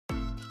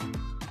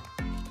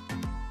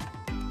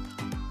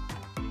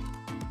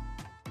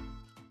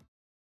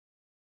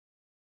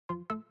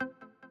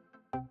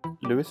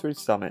Louis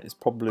Rees-Zammit is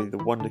probably the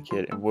wonder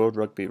kid in world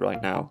rugby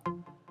right now,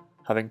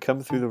 having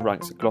come through the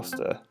ranks at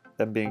Gloucester,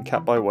 then being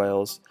capped by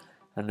Wales,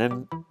 and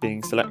then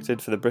being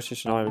selected for the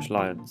British and Irish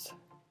Lions,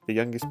 the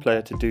youngest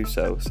player to do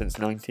so since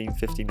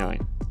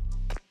 1959.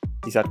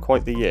 He's had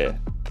quite the year,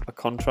 a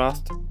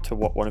contrast to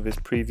what one of his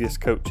previous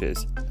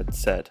coaches had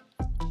said.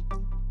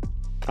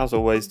 As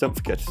always, don't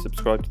forget to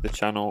subscribe to the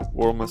channel.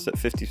 We're almost at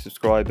 50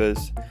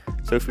 subscribers,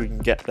 so if we can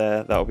get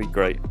there, that'll be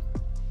great.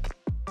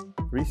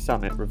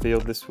 Rees-Zammit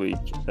revealed this week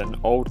that an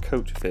old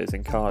coach of his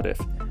in Cardiff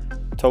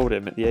told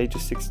him at the age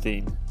of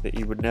 16 that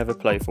he would never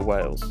play for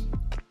Wales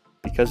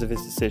because of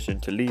his decision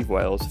to leave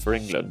Wales for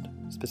England,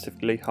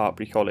 specifically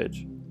Hartpury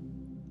College.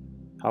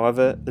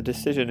 However, the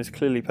decision has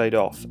clearly paid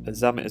off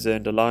as Zammit has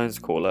earned a Lions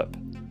call-up,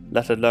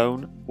 let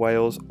alone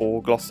Wales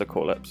or Gloucester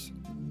call-ups.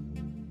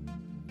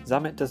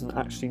 Zammit doesn't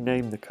actually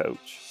name the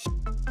coach,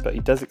 but he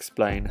does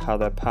explain how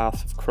their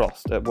paths have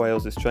crossed at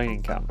Wales's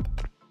training camp.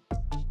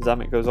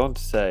 Zammit goes on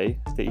to say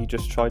that he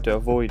just tried to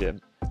avoid him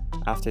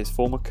after his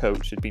former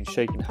coach had been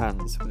shaking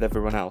hands with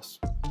everyone else.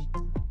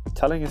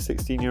 Telling a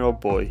 16-year-old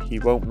boy he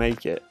won't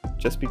make it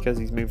just because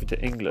he's moving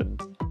to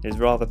England is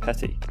rather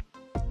petty,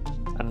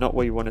 and not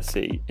what you want to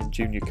see in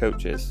junior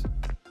coaches.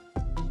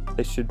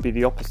 They should be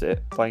the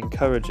opposite by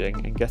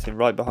encouraging and getting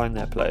right behind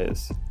their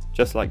players,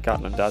 just like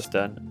Gatland has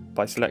done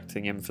by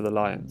selecting him for the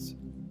Lions.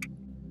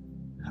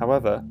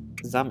 However,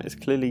 Zammit has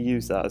clearly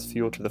used that as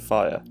fuel to the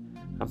fire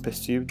and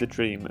pursued the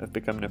dream of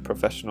becoming a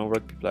professional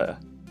rugby player.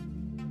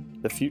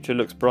 The future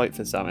looks bright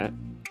for Zammit.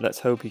 Let's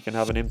hope he can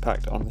have an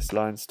impact on this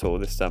Lions tour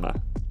this summer.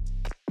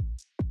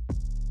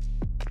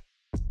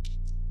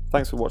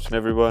 Thanks for watching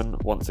everyone.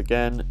 Once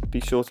again, be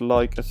sure to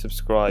like and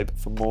subscribe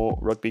for more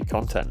rugby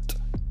content.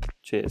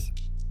 Cheers.